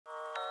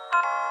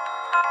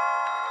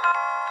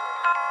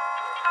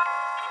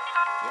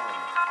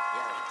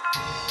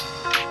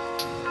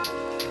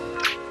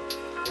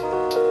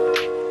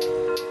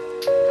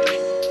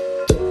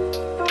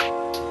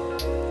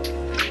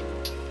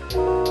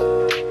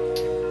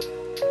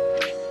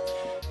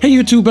Hey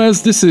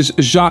YouTubers, this is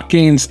Jacques,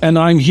 and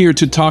I'm here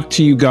to talk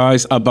to you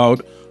guys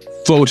about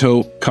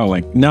photo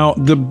culling. Now,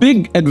 the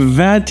big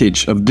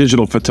advantage of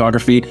digital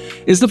photography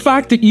is the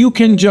fact that you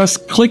can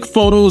just click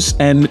photos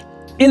and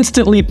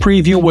instantly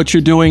preview what you're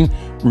doing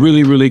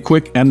really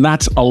quick, and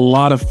that's a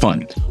lot of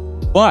fun.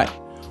 But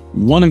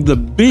one of the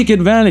big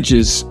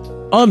advantages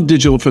of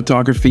digital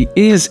photography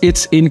is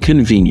its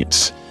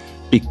inconvenience.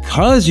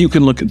 Because you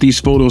can look at these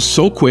photos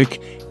so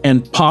quick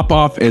and pop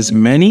off as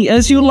many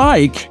as you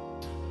like,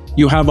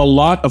 you have a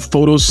lot of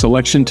photo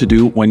selection to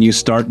do when you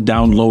start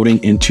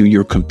downloading into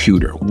your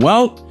computer.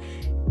 Well,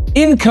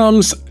 in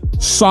comes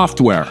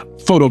software,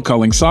 photo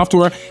culling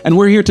software, and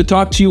we're here to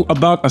talk to you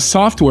about a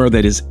software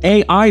that is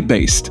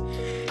AI-based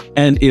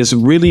and is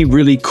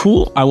really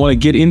cool. I want to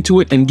get into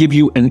it and give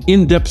you an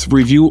in-depth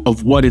review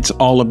of what it's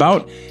all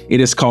about. It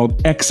is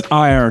called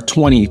EXCIRE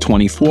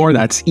 2024.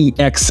 That's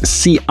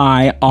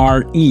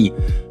EXCIRE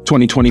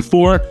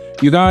 2024.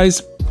 You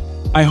guys,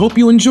 I hope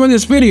you enjoy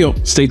this video.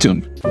 Stay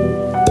tuned.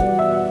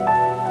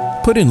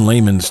 Put in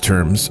layman's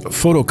terms,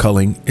 photo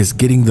culling is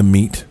getting the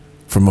meat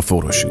from a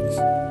photo shoot.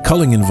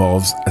 Culling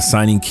involves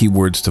assigning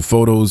keywords to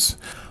photos,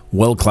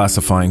 well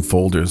classifying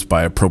folders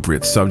by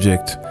appropriate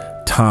subject,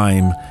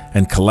 time,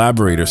 and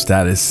collaborator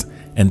status,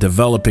 and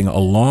developing a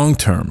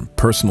long-term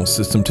personal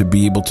system to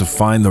be able to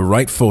find the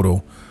right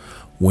photo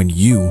when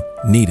you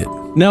need it.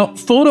 Now,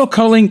 photo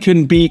culling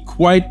can be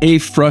quite a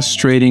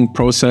frustrating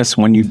process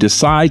when you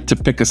decide to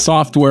pick a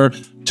software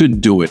to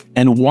do it.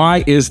 And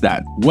why is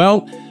that?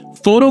 Well,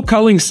 photo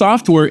culling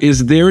software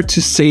is there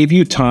to save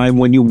you time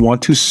when you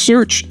want to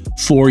search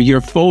for your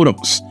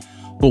photos.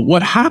 But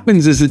what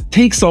happens is it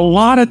takes a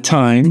lot of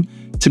time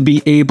to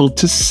be able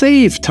to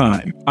save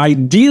time.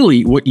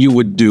 Ideally, what you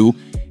would do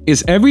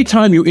is every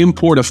time you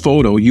import a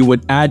photo, you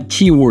would add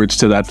keywords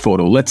to that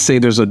photo. Let's say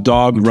there's a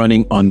dog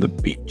running on the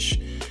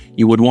beach.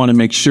 You would want to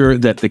make sure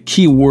that the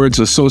keywords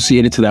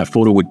associated to that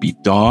photo would be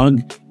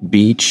dog,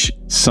 beach,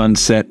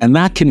 sunset, and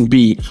that can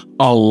be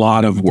a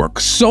lot of work.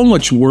 So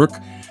much work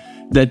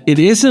that it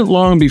isn't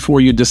long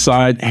before you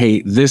decide,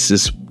 hey, this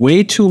is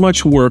way too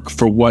much work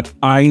for what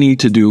I need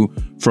to do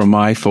for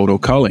my photo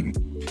culling.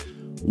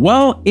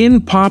 Well, in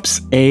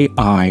pops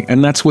AI,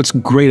 and that's what's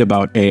great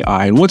about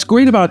AI. And what's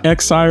great about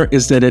EXCIRE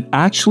is that it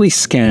actually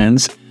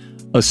scans,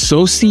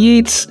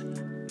 associates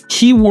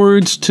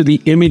keywords to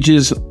the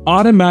images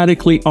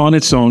automatically on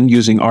its own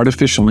using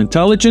artificial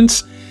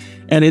intelligence,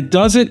 and it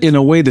does it in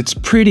a way that's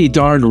pretty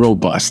darn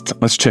robust.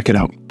 Let's check it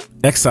out.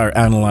 EXCIRE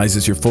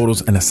analyzes your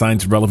photos and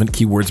assigns relevant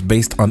keywords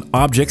based on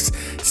objects,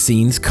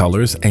 scenes,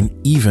 colors, and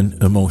even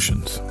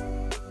emotions.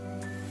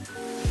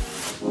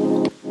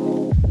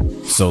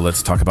 So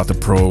let's talk about the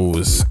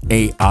pros.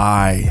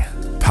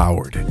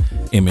 AI-powered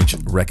image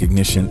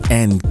recognition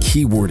and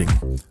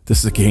keywording. This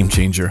is a game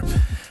changer.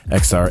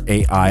 EXCIRE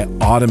AI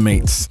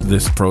automates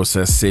this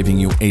process, saving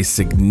you a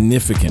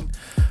significant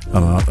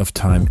amount of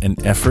time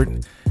and effort.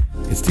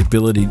 It's the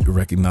ability to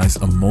recognize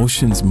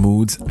emotions,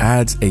 moods,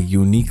 adds a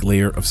unique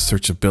layer of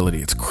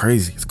searchability. It's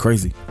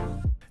crazy.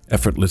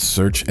 Effortless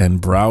search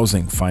and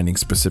browsing, finding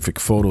specific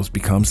photos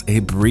becomes a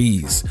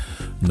breeze.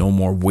 No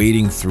more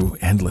wading through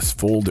endless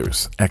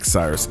folders.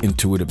 EXCIRE's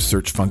intuitive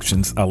search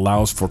functions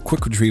allows for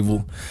quick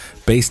retrieval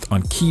based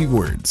on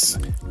keywords,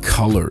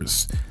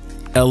 colors,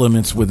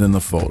 elements within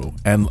the photo,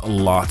 and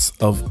lots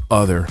of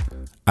other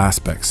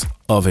aspects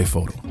of a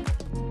photo.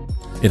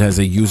 It has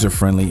a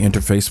user-friendly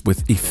interface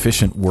with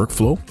efficient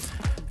workflow.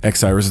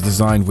 EXCIRE is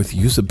designed with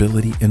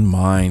usability in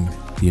mind.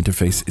 The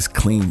interface is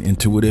clean,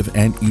 intuitive,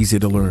 and easy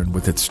to learn.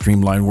 With its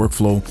streamlined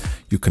workflow,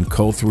 you can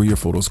cull through your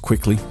photos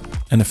quickly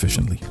and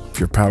efficiently. If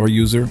you're a power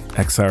user,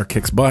 EXCIRE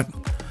kicks butt.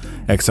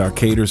 EXCIRE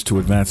caters to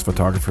advanced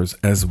photographers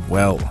as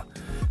well.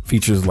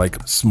 Features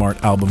like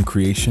smart album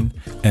creation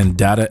and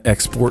data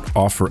export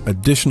offer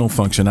additional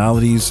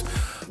functionalities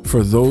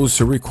for those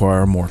who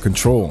require more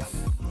control.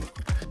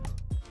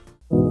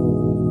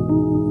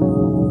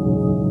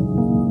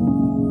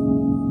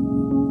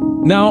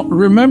 Now,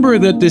 remember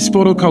that this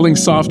photo culling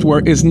software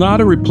is not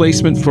a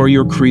replacement for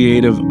your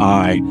creative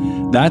eye.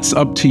 That's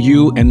up to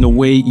you and the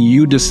way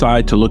you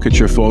decide to look at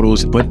your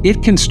photos, but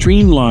it can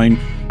streamline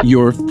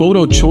your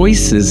photo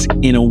choices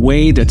in a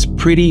way that's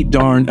pretty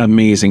darn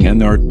amazing. And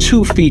there are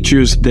two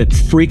features that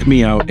freak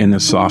me out in the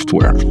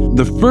software.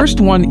 The first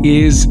one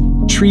is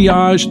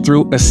triage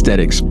through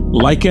aesthetics.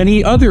 Like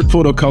any other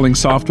photo culling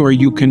software,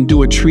 you can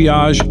do a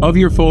triage of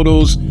your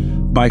photos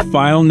by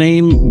file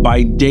name,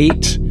 by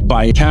date,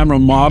 by camera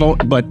model.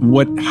 But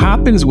what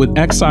happens with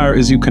EXCIRE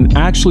is you can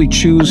actually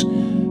choose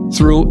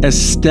through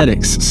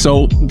aesthetics.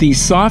 So the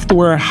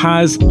software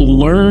has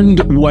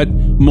learned what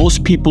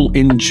most people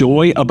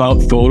enjoy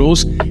about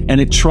photos, and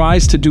it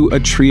tries to do a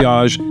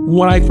triage.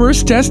 When I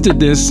first tested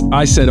this,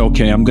 I said,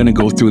 okay, I'm gonna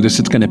go through this.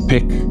 It's gonna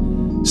pick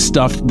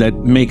stuff that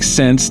makes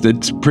sense,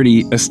 that's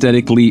pretty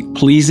aesthetically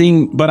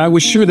pleasing. But I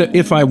was sure that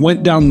if I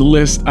went down the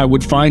list, I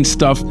would find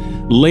stuff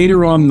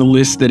later on the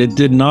list that it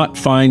did not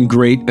find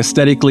great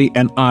aesthetically,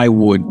 and I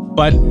would.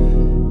 But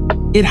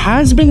it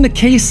has been the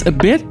case a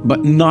bit,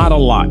 but not a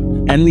lot.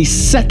 And the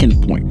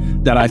second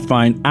point that I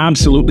find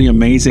absolutely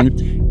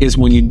amazing is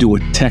when you do a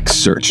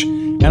text search.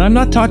 And I'm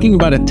not talking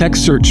about a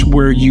text search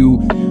where you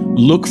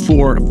look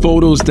for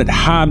photos that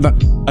have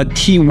a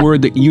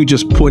keyword that you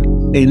just put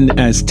in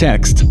as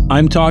text.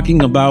 I'm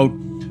talking about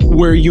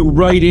where you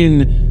write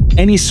in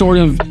any sort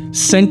of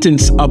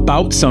sentence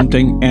about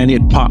something and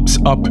it pops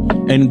up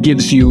and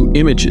gives you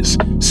images.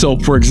 So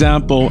for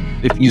example,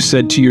 if you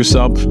said to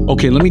yourself,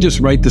 okay, let me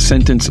just write the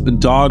sentence,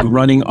 dog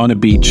running on a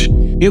beach.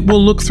 It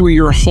will look through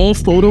your whole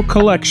photo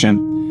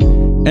collection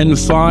and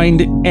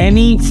find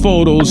any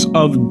photos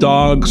of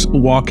dogs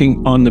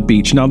walking on the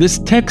beach. Now, this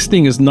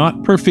texting is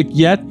not perfect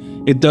yet.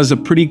 It does a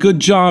pretty good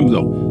job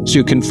though. So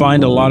you can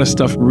find a lot of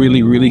stuff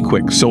really, really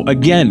quick. So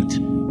again,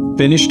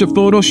 finish the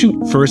photo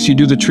shoot. First, you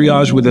do the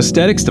triage with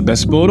aesthetics, the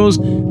best photos.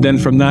 Then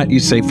from that, you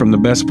say from the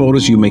best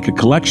photos, you make a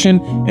collection.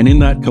 And in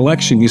that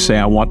collection, you say,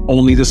 I want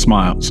only the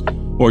smiles,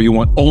 or you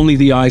want only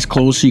the eyes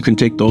closed, so you can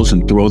take those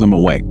and throw them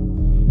away.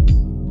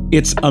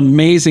 It's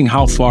amazing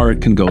how far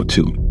it can go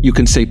to. You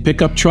can say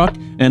pickup truck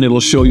and it'll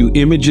show you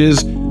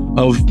images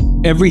of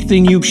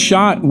everything you've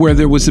shot where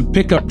there was a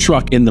pickup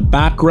truck in the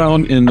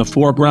background, in the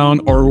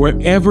foreground, or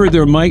wherever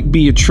there might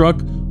be a truck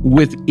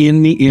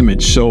within the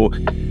image. So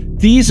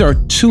these are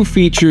two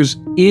features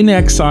in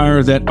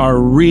EXCIRE that are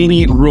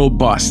really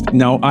robust.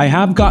 Now, I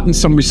have gotten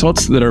some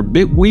results that are a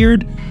bit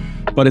weird,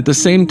 but at the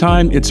same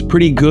time, it's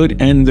pretty good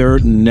and they're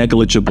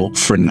negligible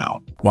for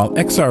now. While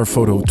EXCIRE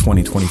Foto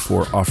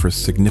 2024 offers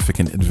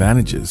significant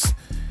advantages,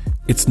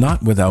 it's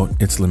not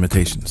without its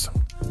limitations.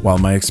 While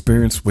my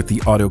experience with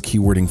the auto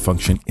keywording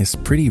function is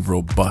pretty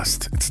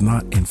robust, it's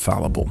not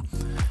infallible.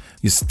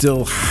 You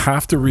still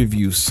have to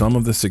review some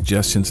of the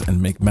suggestions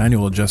and make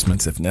manual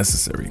adjustments if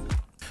necessary.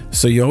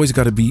 So you always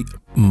got to be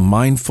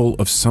mindful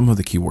of some of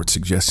the keyword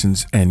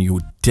suggestions, and you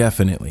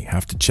definitely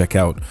have to check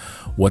out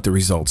what the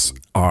results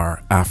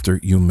are after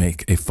you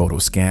make a photo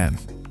scan.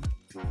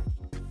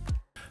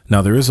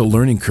 Now, there is a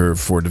learning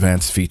curve for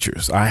advanced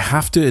features. I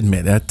have to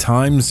admit, at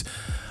times,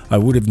 I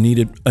would have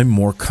needed a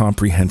more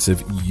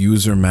comprehensive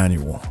user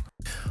manual.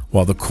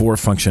 While the core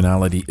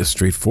functionality is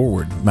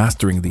straightforward,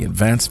 mastering the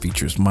advanced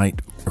features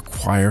might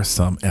require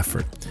some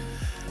effort.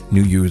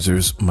 New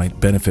users might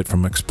benefit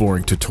from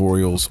exploring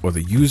tutorials or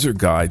the user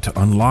guide to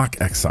unlock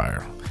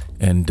EXCIRE.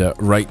 And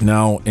right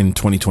now in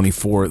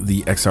 2024,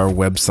 the EXCIRE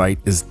website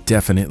is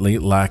definitely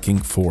lacking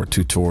for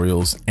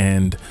tutorials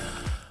and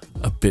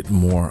a bit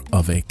more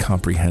of a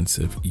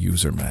comprehensive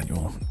user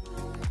manual.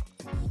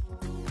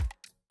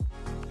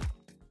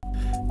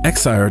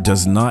 EXCIRE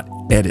does not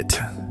edit.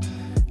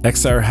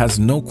 EXCIRE has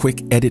no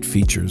quick edit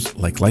features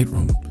like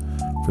Lightroom.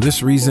 For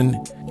this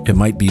reason, it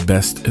might be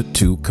best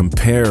to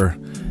compare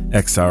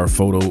EXCIRE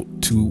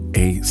Foto to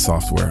a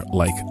software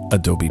like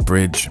Adobe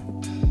Bridge.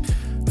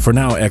 For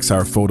now,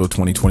 EXCIRE Foto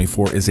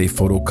 2024 is a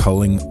photo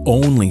culling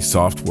only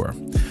software.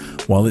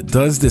 While it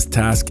does this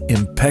task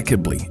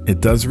impeccably, it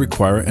does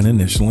require an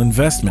initial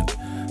investment.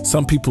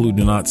 Some people who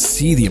do not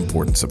see the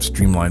importance of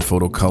streamlined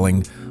photo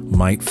culling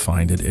might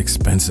find it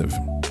expensive.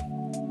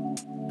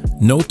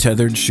 No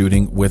tethered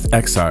shooting with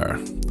EXCIRE.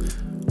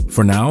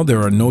 For now,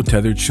 there are no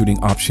tethered shooting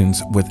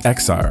options with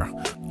EXCIRE.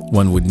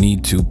 One would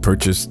need to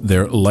purchase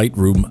their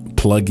Lightroom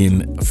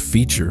plugin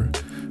feature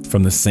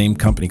from the same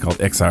company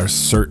called EXCIRE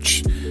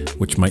Search,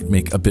 which might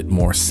make a bit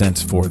more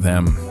sense for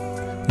them.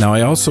 Now,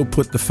 I also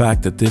put the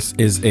fact that this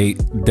is a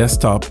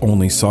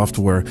desktop-only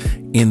software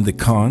in the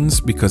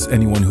cons because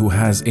anyone who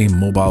has a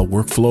mobile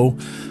workflow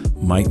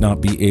might not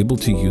be able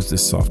to use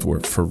this software.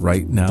 For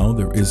right now,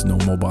 there is no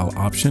mobile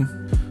option.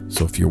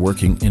 So if you're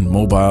working in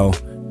mobile,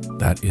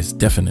 that is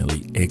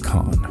definitely a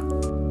con.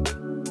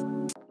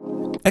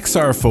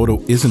 EXCIRE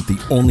Foto isn't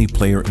the only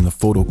player in the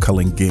photo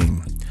culling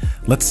game.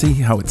 Let's see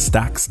how it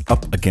stacks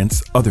up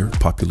against other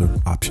popular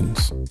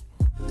options.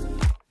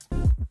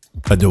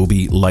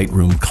 Adobe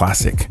Lightroom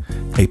Classic,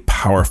 a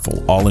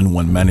powerful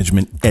all-in-one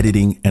management,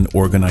 editing, and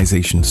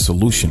organization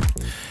solution.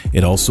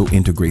 It also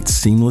integrates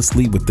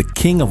seamlessly with the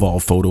king of all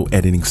photo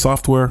editing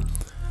software,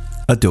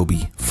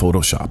 Adobe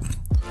Photoshop.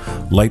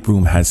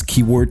 Lightroom has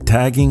keyword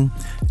tagging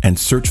and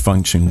search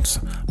functions,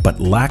 but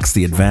lacks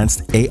the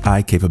advanced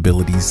AI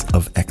capabilities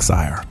of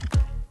EXCIRE.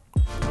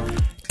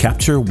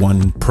 Capture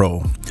One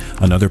Pro,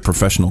 another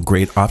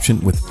professional-grade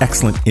option with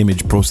excellent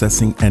image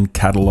processing and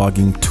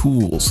cataloging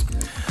tools.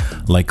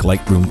 Like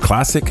Lightroom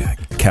Classic,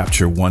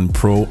 Capture One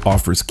Pro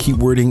offers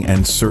keywording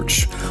and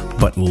search,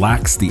 but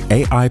lacks the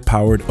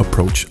AI-powered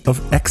approach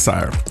of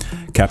EXCIRE.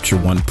 Capture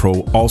One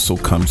Pro also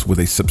comes with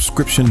a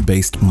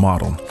subscription-based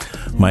model.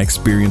 My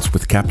experience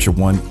with Capture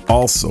One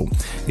also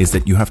is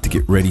that you have to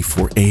get ready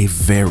for a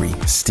very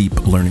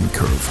steep learning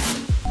curve.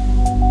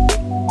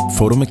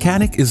 Photo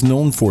Mechanic is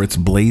known for its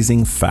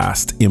blazing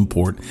fast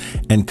import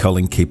and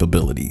culling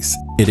capabilities.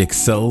 It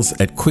excels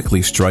at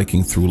quickly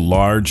striking through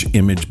large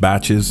image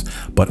batches,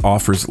 but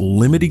offers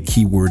limited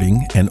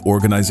keywording and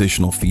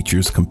organizational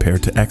features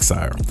compared to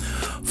EXCIRE.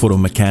 Photo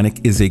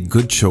Mechanic is a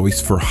good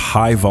choice for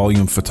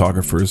high-volume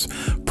photographers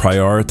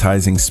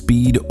prioritizing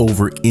speed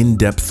over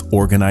in-depth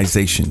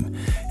organization.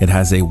 It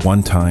has a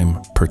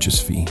one-time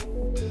purchase fee.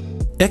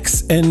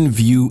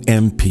 XNView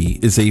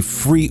MP is a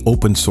free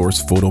open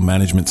source photo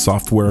management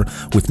software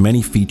with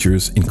many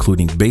features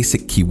including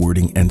basic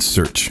keywording and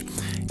search.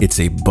 It's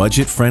a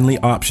budget-friendly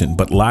option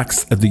but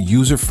lacks the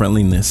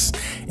user-friendliness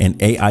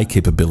and AI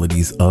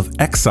capabilities of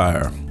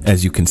EXCIRE.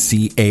 As you can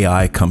see,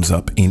 AI comes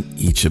up in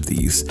each of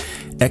these.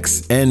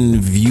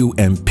 XNView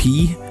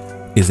MP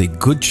is a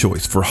good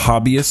choice for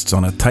hobbyists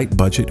on a tight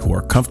budget who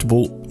are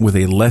comfortable with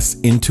a less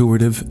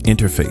intuitive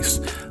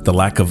interface. The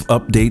lack of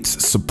updates,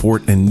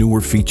 support, and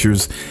newer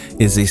features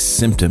is a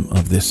symptom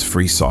of this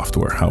free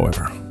software,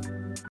 however.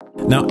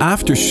 Now,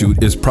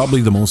 Aftershoot is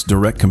probably the most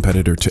direct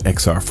competitor to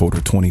Excire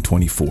Foto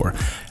 2024.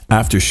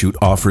 Aftershoot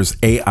offers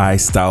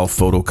AI-style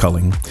photo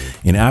culling.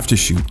 In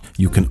Aftershoot,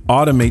 you can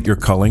automate your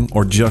culling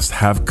or just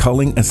have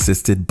culling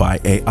assisted by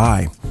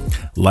AI.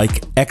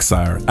 Like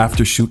EXCIRE,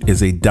 Aftershoot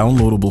is a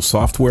downloadable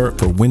software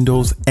for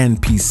Windows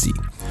and PC.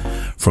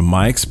 From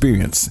my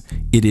experience,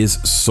 it is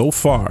so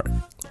far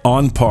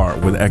on par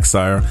with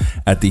EXCIRE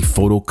at the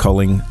photo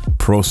culling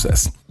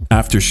process.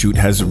 Aftershoot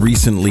has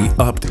recently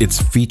upped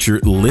its feature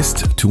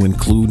list to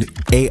include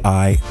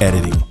AI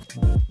editing.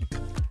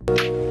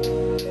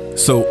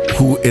 So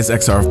who is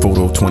Excire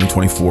Foto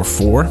 2024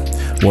 for?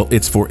 Well,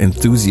 it's for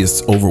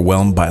enthusiasts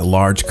overwhelmed by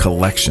large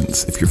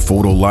collections. If your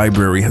photo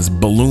library has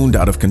ballooned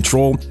out of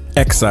control,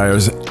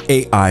 Excire's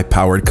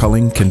AI-powered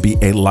culling can be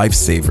a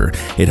lifesaver.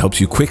 It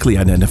helps you quickly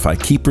identify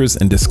keepers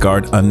and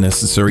discard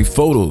unnecessary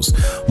photos.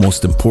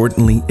 Most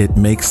importantly, it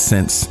makes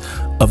sense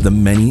of the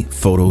many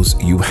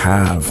photos you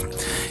have.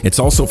 It's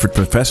also for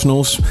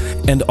professionals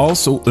and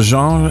also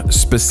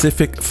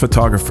genre-specific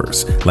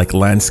photographers like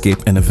landscape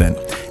and event.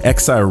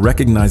 Excire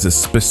recognizes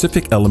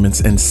specific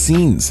elements and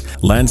scenes.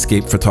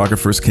 Landscape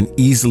photographers can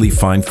easily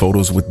find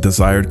photos with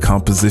desired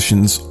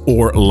compositions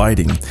or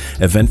lighting.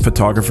 Event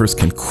photographers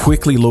can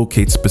quickly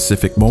locate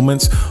specific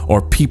moments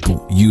or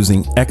people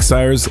using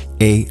Excire's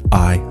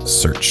AI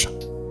search.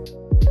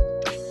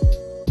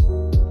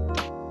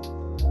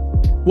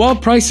 While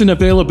price and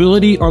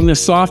availability on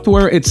this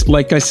software, it's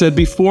like I said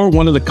before,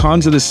 one of the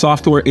cons of this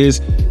software is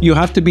you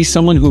have to be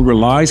someone who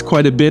relies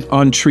quite a bit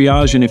on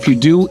triage. And if you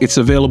do, it's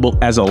available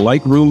as a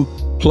Lightroom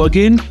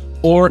plugin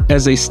or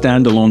as a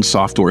standalone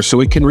software. So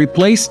it can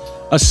replace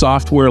a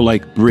software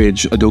like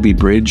Bridge, Adobe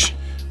Bridge,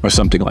 or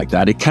something like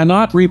that. It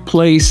cannot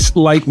replace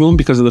Lightroom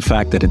because of the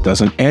fact that it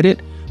doesn't edit.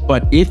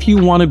 But if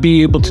you want to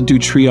be able to do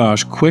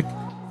triage quick,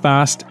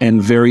 fast,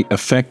 and very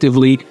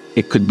effectively,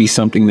 it could be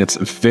something that's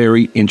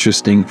very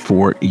interesting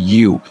for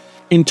you.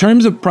 In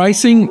terms of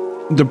pricing,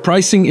 the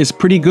pricing is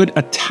pretty good,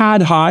 a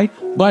tad high,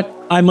 but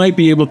I might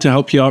be able to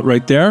help you out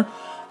right there.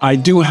 I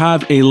do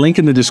have a link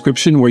in the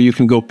description where you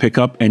can go pick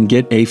up and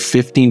get a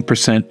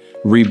 15%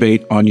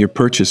 rebate on your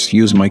purchase.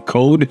 Use my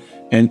code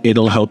and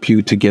it'll help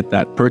you to get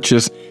that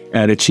purchase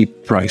at a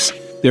cheap price.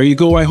 There you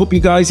go. I hope you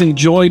guys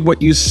enjoyed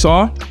what you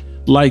saw.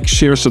 Like,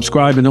 share,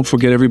 subscribe, and don't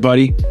forget,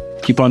 everybody,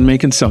 keep on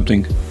making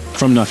something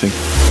from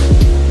nothing.